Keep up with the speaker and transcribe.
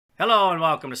Hello and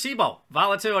welcome to SKEW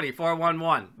Volatility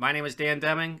 411. My name is Dan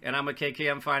Deming and I'm with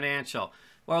KKM Financial.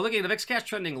 Well, we're looking at the VIX cash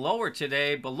trending lower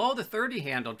today, below the 30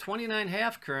 handle,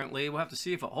 29.5 currently. We'll have to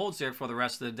see if it holds there for the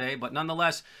rest of the day, but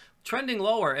nonetheless, trending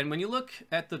lower. And when you look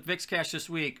at the VIX cash this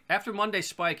week, after Monday's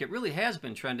spike, it really has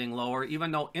been trending lower,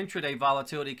 even though intraday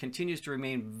volatility continues to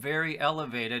remain very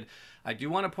elevated. I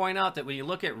do want to point out that when you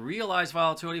look at realized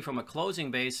volatility from a closing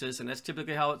basis, and that's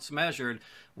typically how it's measured,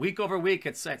 week over week,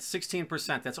 it's at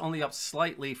 16%. That's only up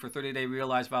slightly for 30-day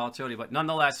realized volatility. But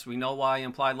nonetheless, we know why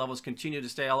implied levels continue to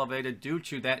stay elevated due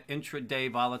to that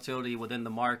intraday volatility within the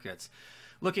markets.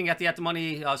 Looking at the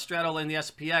at-the-money straddle in the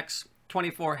SPX,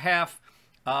 24.5,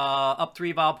 up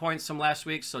 3 vol points from last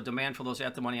week. So demand for those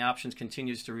at-the-money options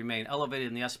continues to remain elevated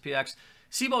in the SPX.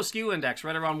 SKEW index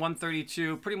right around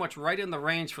 132, pretty much right in the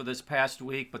range for this past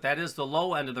week, but that is the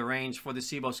low end of the range for the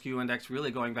SKEW index,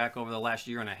 really going back over the last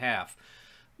year and a half.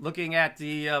 Looking at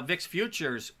the VIX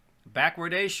futures,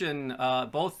 backwardation,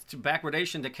 both to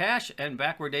backwardation to cash and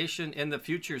backwardation in the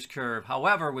futures curve.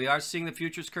 However, we are seeing the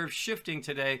futures curve shifting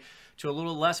today to a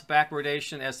little less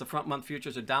backwardation as the front month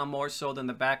futures are down more so than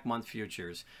the back month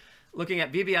futures. Looking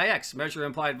at VVIX, measure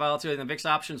implied volatility in the VIX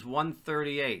options,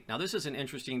 138. Now, this is an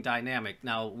interesting dynamic.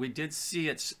 Now, we did see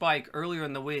it spike earlier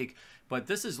in the week, but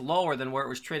this is lower than where it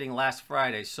was trading last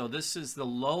Friday. So this is the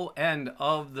low end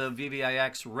of the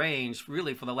VVIX range,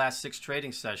 really, for the last 6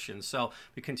 trading sessions. So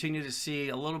we continue to see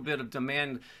a little bit of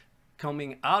demand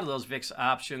coming out of those VIX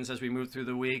options as we move through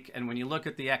the week. And when you look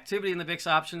at the activity in the VIX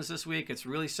options this week, it's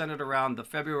really centered around the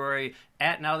February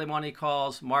at now the money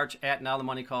calls, March at now the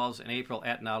money calls, and April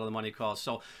at now the money calls.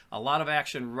 So a lot of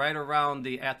action right around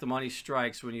the at the money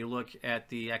strikes when you look at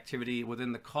the activity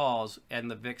within the calls and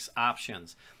the VIX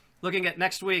options. Looking at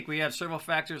next week, we have several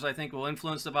factors I think will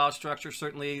influence the vol structure.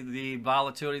 Certainly the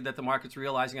volatility that the market's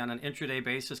realizing on an intraday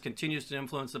basis continues to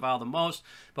influence the vol the most.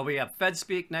 But we have Fed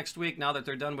speak next week. Now that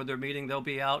they're done with their meeting, they'll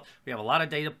be out. We have a lot of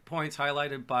data points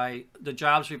highlighted by the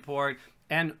jobs report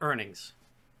and earnings.